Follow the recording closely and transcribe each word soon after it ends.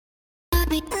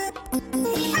Yo,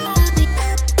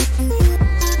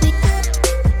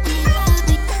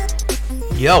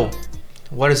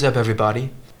 what is up, everybody?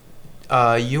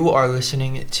 You are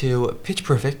listening to Pitch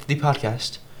Perfect, the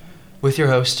podcast, with your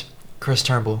host, Chris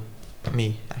Turnbull.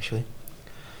 Me, actually.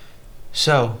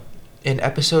 So, in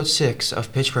episode 6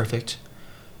 of Pitch Perfect,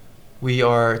 we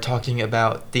are talking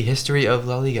about the history of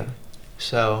La Liga.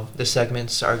 So, the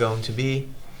segments are going to be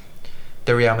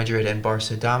the Real Madrid and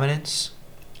Barca dominance,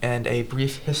 and a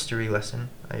brief history lesson,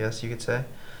 I guess you could say,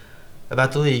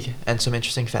 about the league and some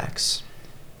interesting facts.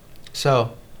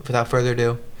 So, without further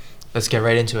ado, let's get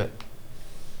right into it.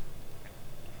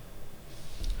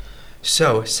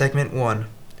 So, segment 1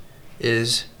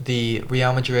 is the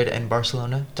Real Madrid and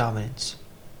Barcelona dominance.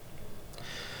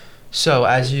 So,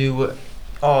 as you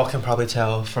all can probably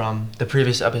tell from the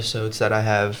previous episodes that I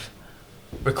have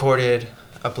recorded,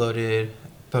 uploaded,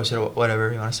 posted, or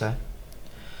whatever you want to say,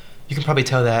 you can probably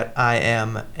tell that I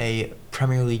am a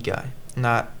Premier League guy,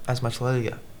 not as much La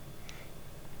Liga.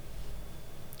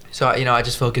 So, I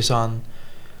just focus on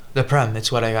the Prem.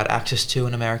 It's what I got access to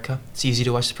in America. It's easy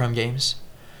to watch the Prem games.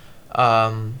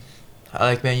 I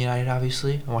like Man United,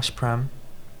 obviously. I watch Prem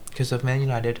because of Man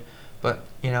United. But,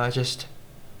 I just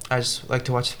like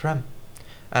to watch the Prem.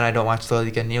 And I don't watch the La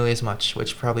Liga nearly as much,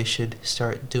 which probably should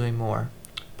start doing more.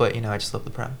 But, I just love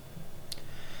the Prem.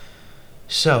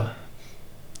 So,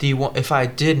 if I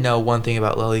did know one thing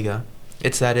about La Liga,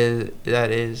 it's that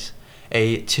is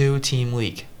a 2-team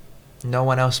league. No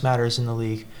one else matters in the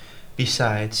league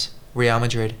besides Real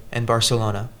Madrid and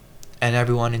Barcelona, and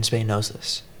everyone in Spain knows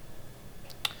this.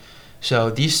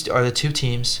 So these are the 2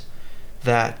 teams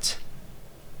that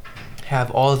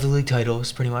have all of the league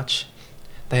titles, pretty much.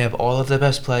 They have all of the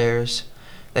best players,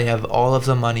 they have all of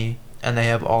the money, and they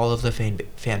have all of the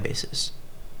fan bases.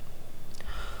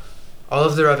 All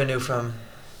of the revenue from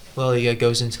La Liga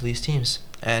goes into these teams,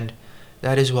 and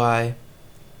that is why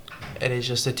it is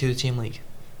just a 2-team league.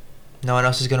 No one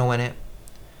else is going to win it.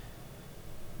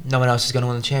 No one else is going to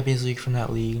win the Champions League from that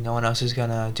league. No one else is going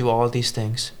to do all of these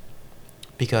things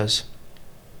because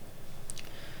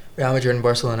Real Madrid and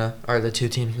Barcelona are the 2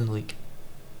 teams in the league.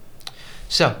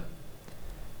 So,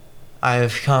 I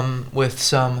have come with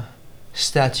some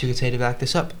stats you could say to back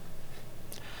this up.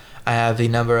 I have the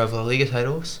number of La Liga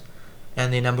titles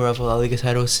and the number of La Liga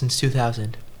titles since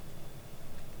 2000.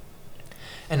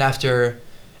 And after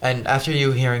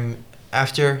you hear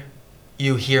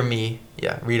me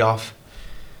read off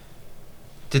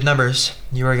the numbers,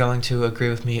 you are going to agree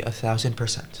with me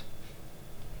 1,000%.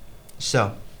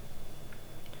 So,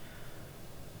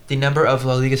 the number of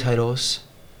La Liga titles,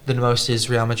 the most is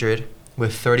Real Madrid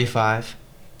with 35.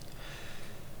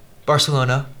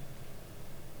 Barcelona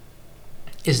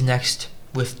is next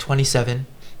with 27.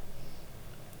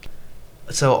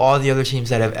 So all the other teams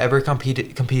that have ever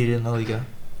competed in La Liga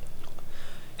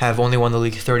have only won the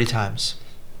league 30 times.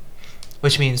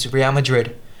 Which means Real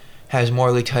Madrid has more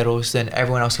league titles than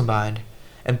everyone else combined,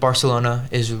 and Barcelona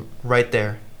is right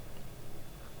there.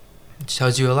 It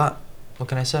tells you a lot. What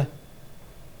can I say?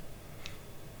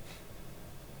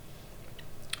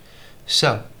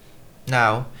 So,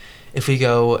 now, if we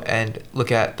go and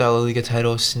look at the La Liga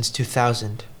titles since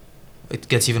 2000, it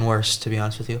gets even worse, to be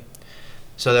honest with you.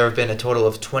 So there have been a total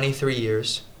of 23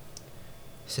 years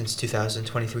since 2000,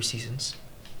 23 seasons.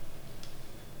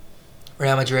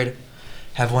 Real Madrid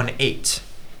have won 8.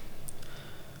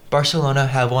 Barcelona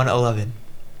have won 11.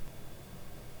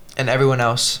 And everyone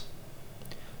else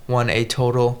won a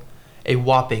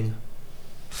whopping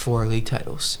 4 league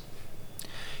titles.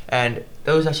 And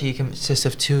those actually consist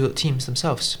of 2 teams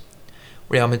themselves.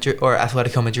 Real Madrid, or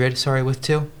Atletico Madrid, with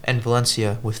 2, and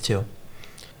Valencia with 2.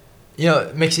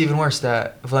 It makes it even worse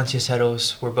that Valencia's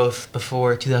titles were both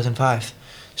before 2005.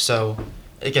 So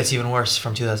it gets even worse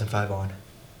from 2005 on.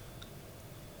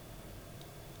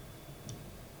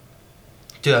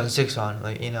 2006 on,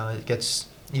 it gets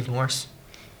even worse.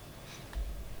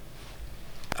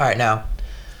 Alright, now,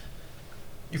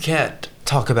 you can't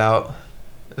talk about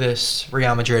this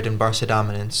Real Madrid and Barca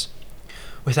dominance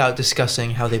without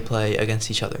discussing how they play against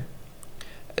each other.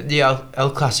 The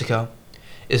El Clasico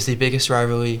is the biggest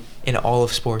rivalry in all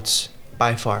of sports,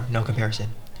 by far, no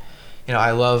comparison.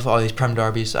 I love all these Prem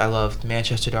derbies. I love the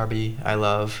Manchester derby. I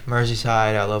love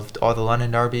Merseyside. I love all the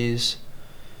London derbies.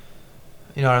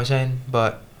 You know what I'm saying?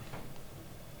 But,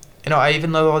 I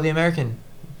even love all the American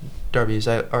derbies,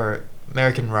 or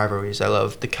American rivalries. I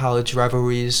love the college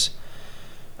rivalries.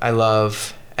 I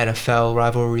love NFL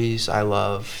rivalries. I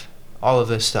love all of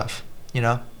this stuff,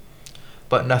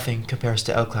 But nothing compares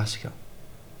to El Clasico.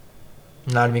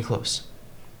 Not even close.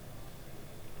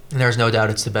 And there's no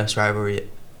doubt it's the best rivalry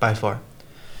by far.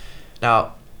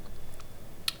 Now,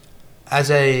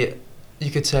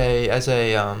 you could say as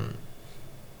a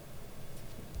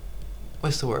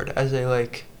what's the word? As a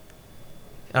like,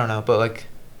 I don't know, but like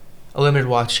a limited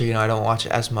watcher, I don't watch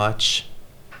it as much.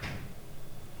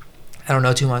 I don't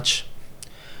know too much,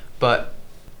 but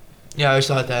yeah, I always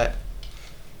thought that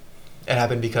it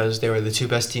happened because they were the two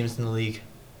best teams in the league,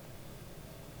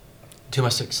 two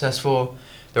most successful.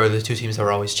 They were the two teams that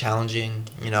were always challenging.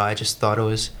 I just thought it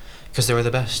was because they were the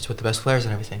best with the best players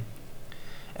and everything,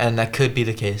 and that could be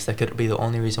the case. That could be the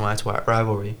only reason why it's a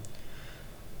rivalry.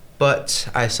 But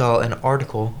I saw an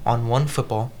article on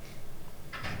OneFootball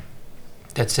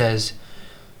that says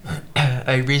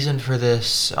a reason for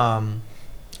this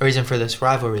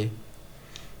rivalry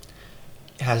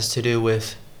has to do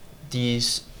with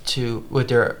with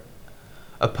their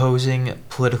opposing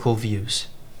political views.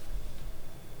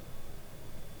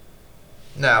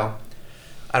 Now,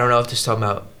 I don't know if this is talking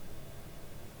about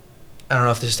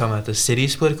the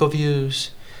city's political views,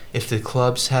 if the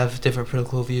clubs have different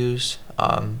political views.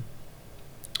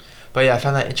 But yeah, I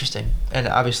found that interesting, and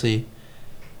obviously,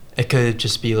 it could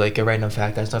just be like a random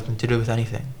fact that has nothing to do with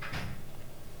anything.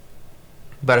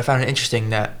 But I found it interesting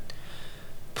that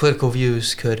political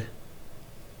views could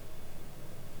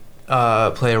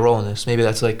play a role in this. Maybe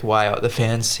that's like why the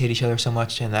fans hate each other so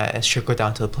much, and that it's trickled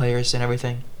down to the players and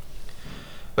everything.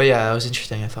 But yeah, that was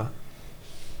interesting, I thought.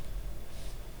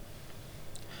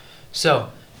 So,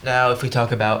 now if we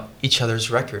talk about each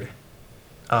other's record.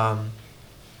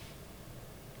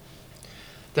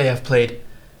 They have played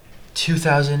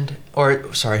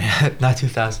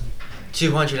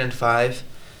 205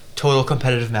 total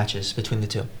competitive matches between the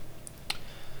two.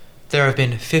 There have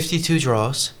been 52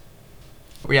 draws.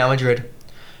 Real Madrid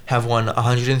have won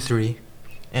 103,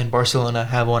 and Barcelona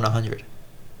have won 100.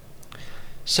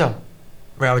 So,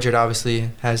 Real Madrid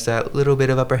obviously has that little bit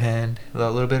of upper hand, a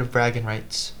little bit of bragging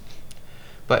rights,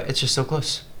 but it's just so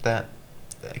close that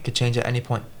it could change at any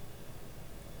point.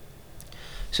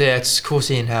 So yeah, it's cool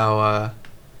seeing how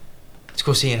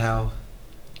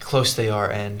close they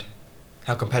are and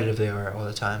how competitive they are all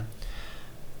the time.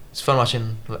 It's fun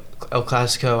watching El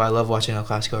Clasico. I love watching El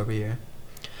Clasico every year.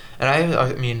 And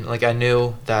I mean, like, I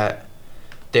knew that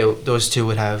those two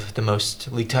would have the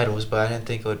most league titles, but I didn't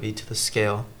think it would be to the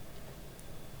scale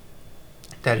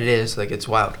that it is. Like, it's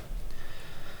wild.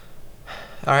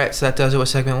 All right, so that does it with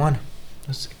segment 1.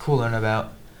 It's cool to learn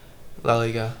about La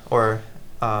Liga, or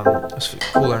it's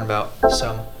cool to learn about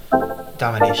some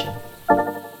domination.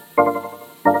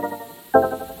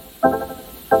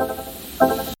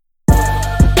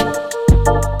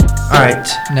 Alright,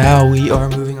 now we are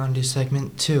moving on to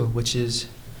segment 2, which is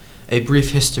a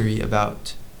brief history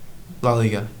about La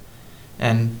Liga,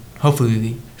 and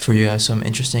hopefully for you guys some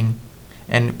interesting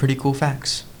and pretty cool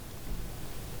facts.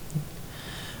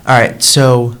 Alright,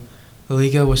 so La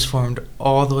Liga was formed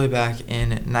all the way back in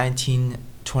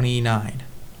 1929.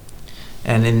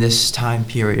 And in this time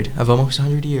period of almost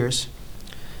 100 years,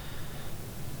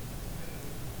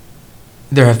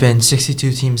 there have been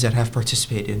 62 teams that have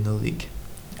participated in the league.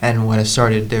 And when it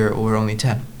started, there were only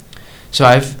 10. So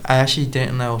I actually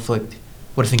didn't know what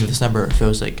to think of this number, if it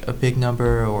was like a big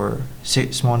number or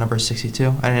small number,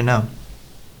 62. I didn't know.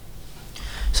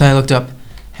 So I looked up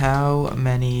how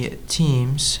many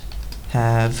teams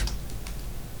have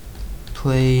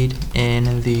played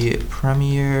in the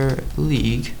Premier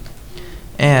League,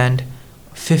 and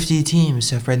 50 teams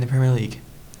have played in the Premier League.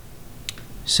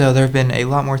 So there have been a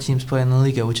lot more teams playing in the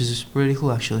Liga, which is really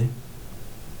cool, actually.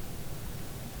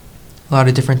 A lot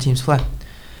of different teams play.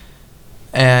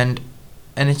 And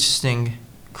an interesting,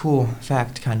 cool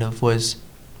fact, kind of, was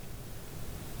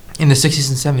in the 60s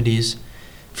and 70s,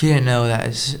 if you didn't know, that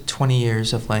is 20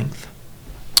 years of length.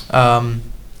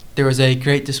 There was a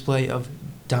great display of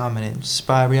dominance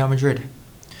by Real Madrid.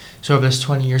 So over this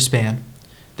 20-year span,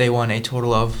 they won a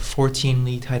total of 14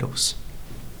 league titles,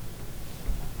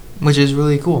 which is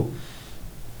really cool.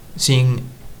 Seeing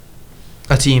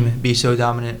a team be so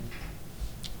dominant,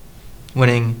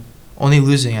 only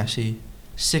losing actually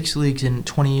 6 leagues in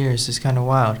 20 years is kind of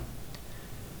wild.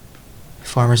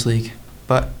 Farmers League,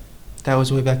 but that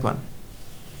was way back when.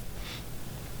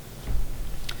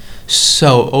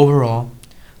 So overall,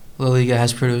 La Liga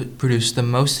has produced the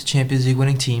most Champions League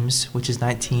winning teams, which is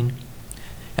 19,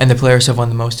 and the players have won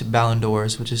the most Ballon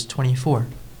d'Ors, which is 24.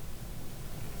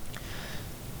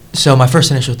 So my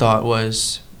first initial thought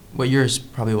was what yours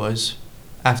probably was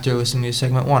after listening to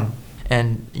segment 1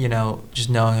 and, just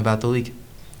knowing about the league,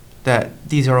 that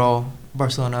these are all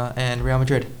Barcelona and Real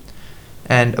Madrid.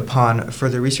 And upon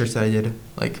further research that I did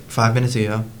like 5 minutes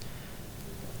ago,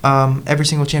 every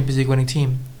single Champions League winning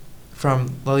team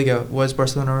from La Liga was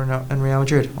Barcelona and Real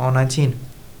Madrid, all 19.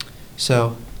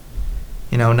 So,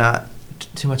 not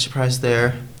too much surprise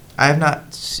there. I have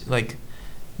not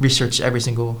researched every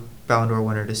single Ballon d'Or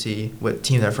winner to see what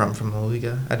team they're from La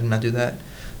Liga. I did not do that,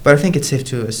 but I think it's safe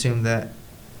to assume that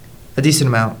a decent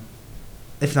amount,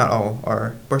 if not all,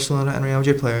 are Barcelona and Real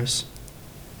Madrid players.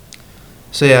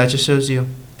 So yeah, it just shows you.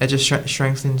 It just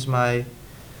strengthens my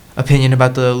opinion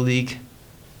about the league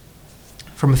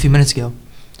from a few minutes ago.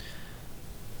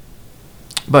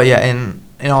 But yeah, in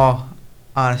all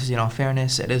honesty, in all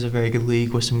fairness, it is a very good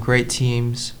league with some great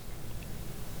teams.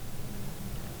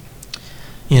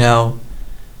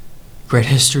 Great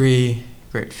history,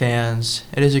 great fans.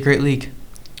 It is a great league,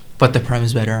 but the Prem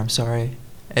is better. I'm sorry.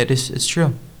 It's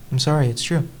true. I'm sorry. It's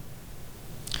true.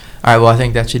 All right. Well, I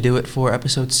think that should do it for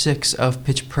episode 6 of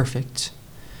Pitch Perfect.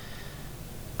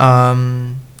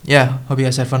 Yeah. Hope you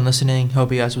guys had fun listening.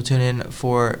 Hope you guys will tune in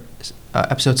for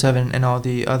episode 7 and all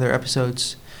the other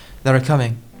episodes that are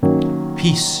coming.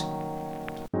 Peace.